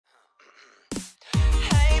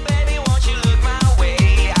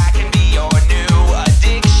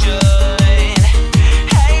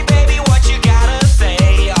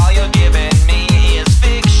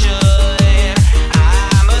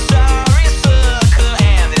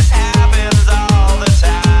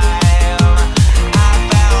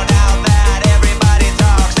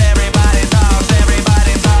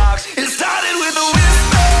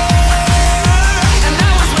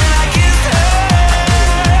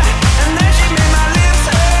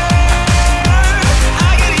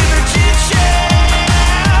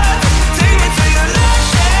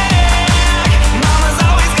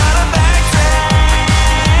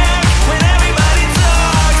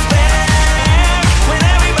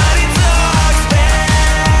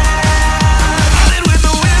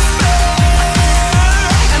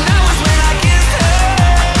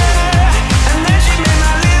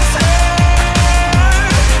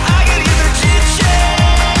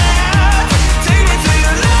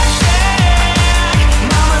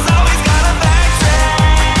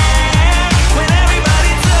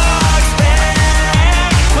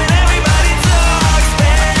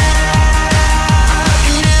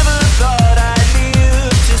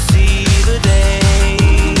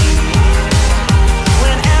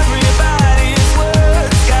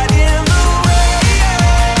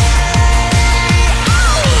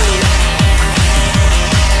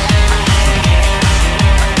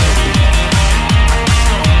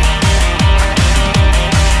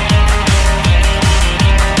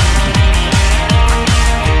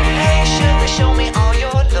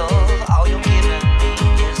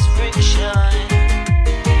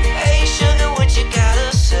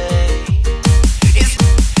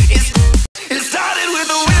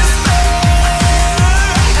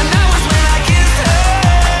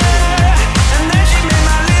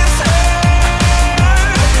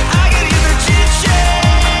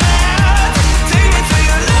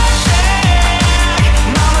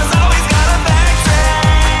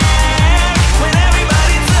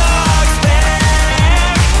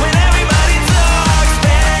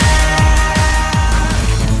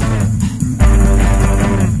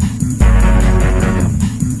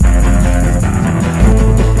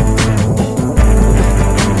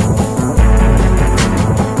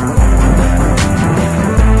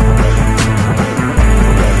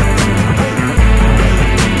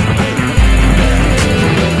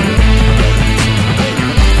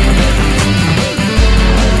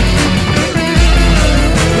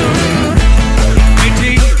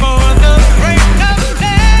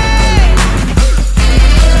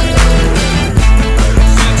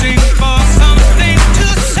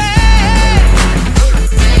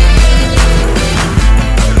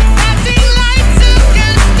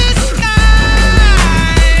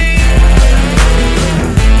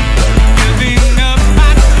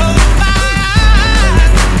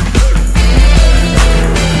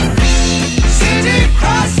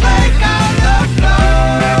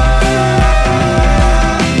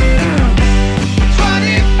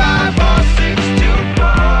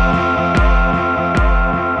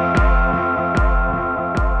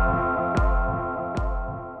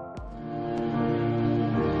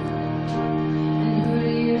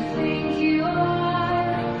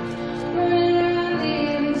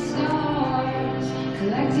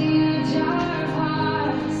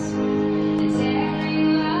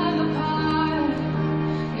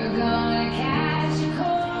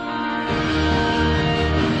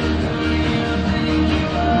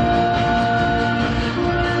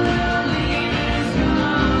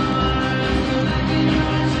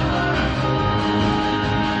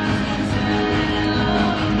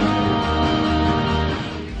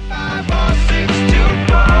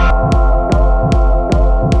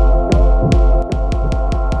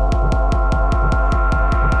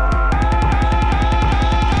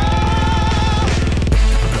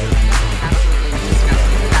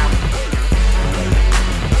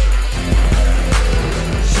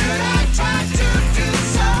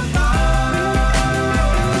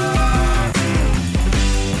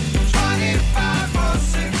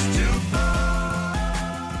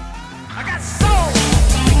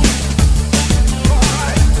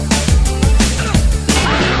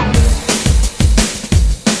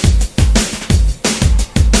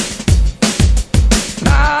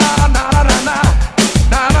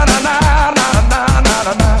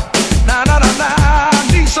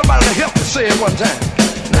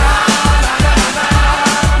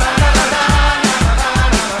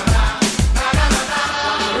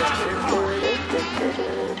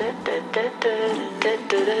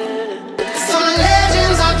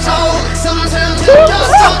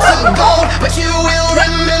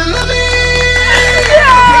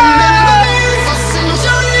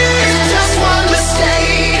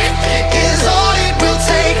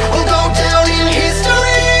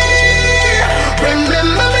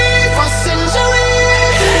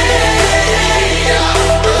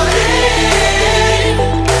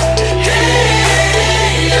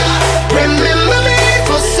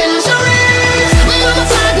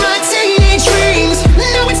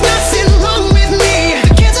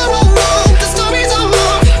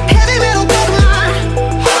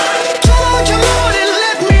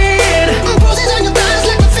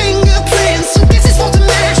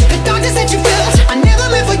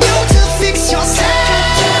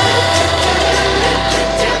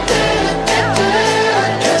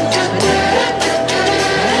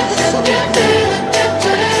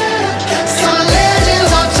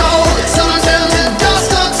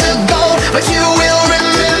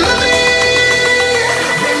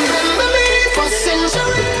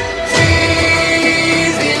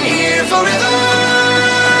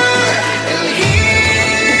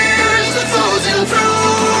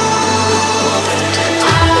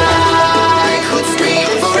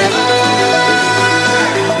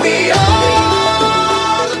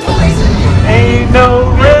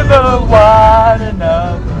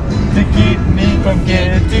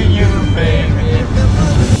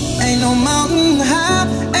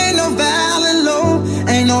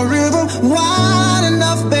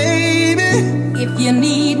you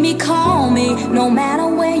need me, call me. No matter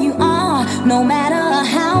where you are, no matter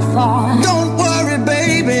how far. Don't worry,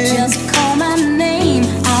 baby, just call my name,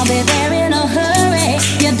 I'll be there in a hurry.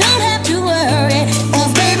 You don't have to worry,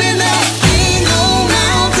 'cause baby, there ain't no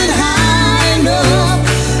mountain high enough,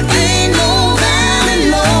 ain't no valley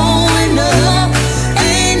low enough,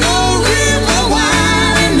 ain't no river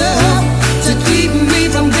wide enough to keep me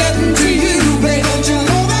from getting to you, baby. Don't you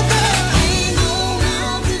know that there ain't no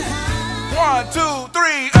mountain high? 1, 2,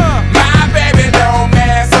 3, My baby don't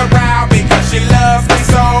mess around because she loves me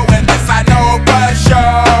so, and this I know for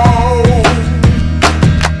sure.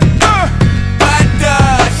 But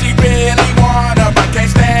does she really wanna, but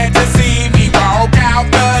can't stand to see me walk out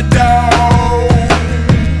the door?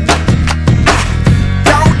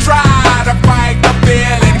 Don't try to fight the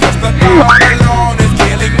feeling, 'cause the thought alone is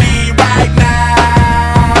killing me right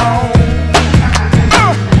now.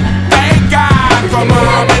 Thank God for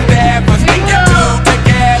mom and dad for sticking two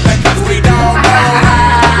together, 'cause we don't know how.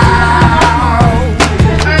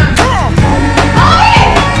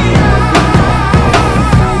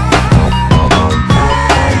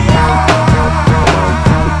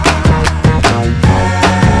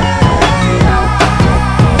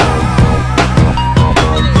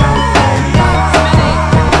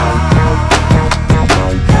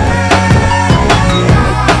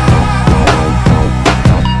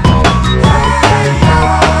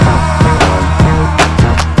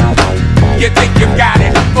 You think you've got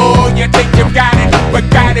it, oh, you think you've got it, but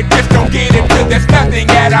got it, just don't get it till there's nothing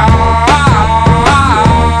at all.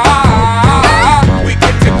 We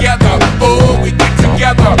get together, oh, we get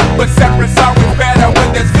together, but separate's always better when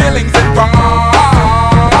there's feelings involved.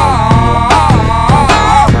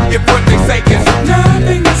 If what they say is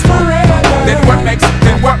nothing is forever, then what makes good?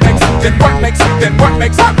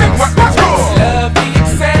 Love the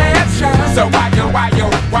exception. So why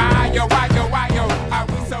yo, are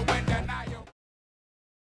we so in denial?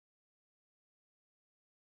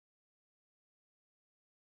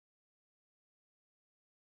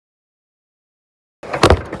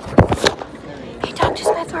 Hey, Dr.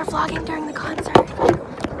 Smith, we're vlogging during the concert.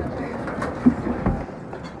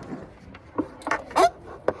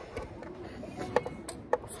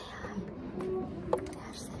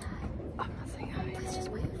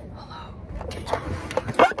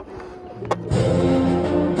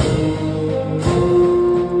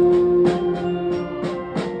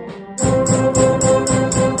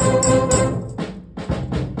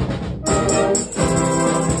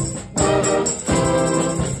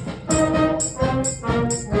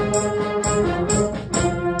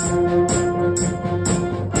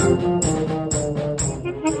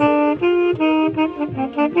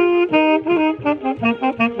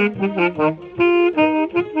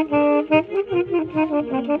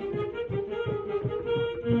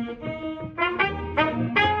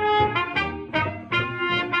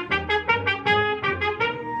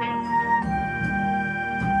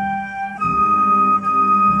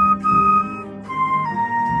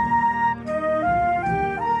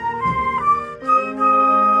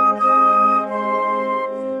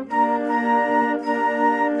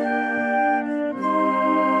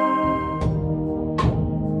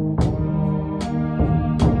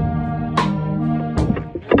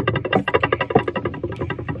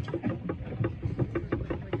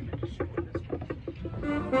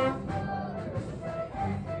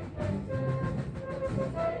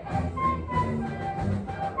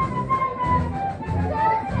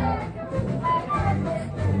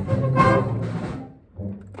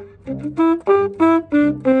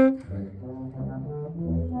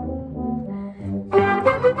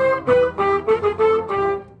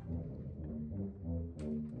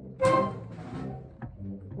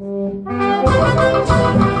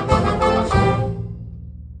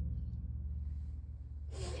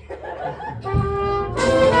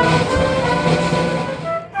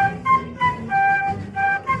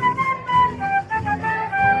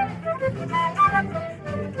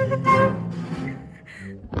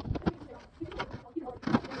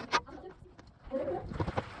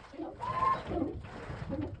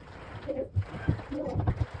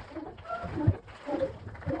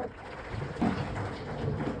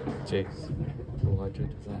 Jace, the larger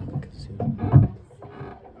does advocacy.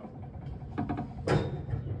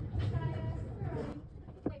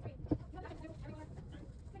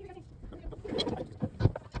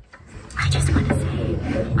 I just want to say,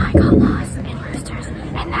 I got lost in Roosters,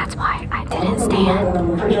 and that's why I didn't stand.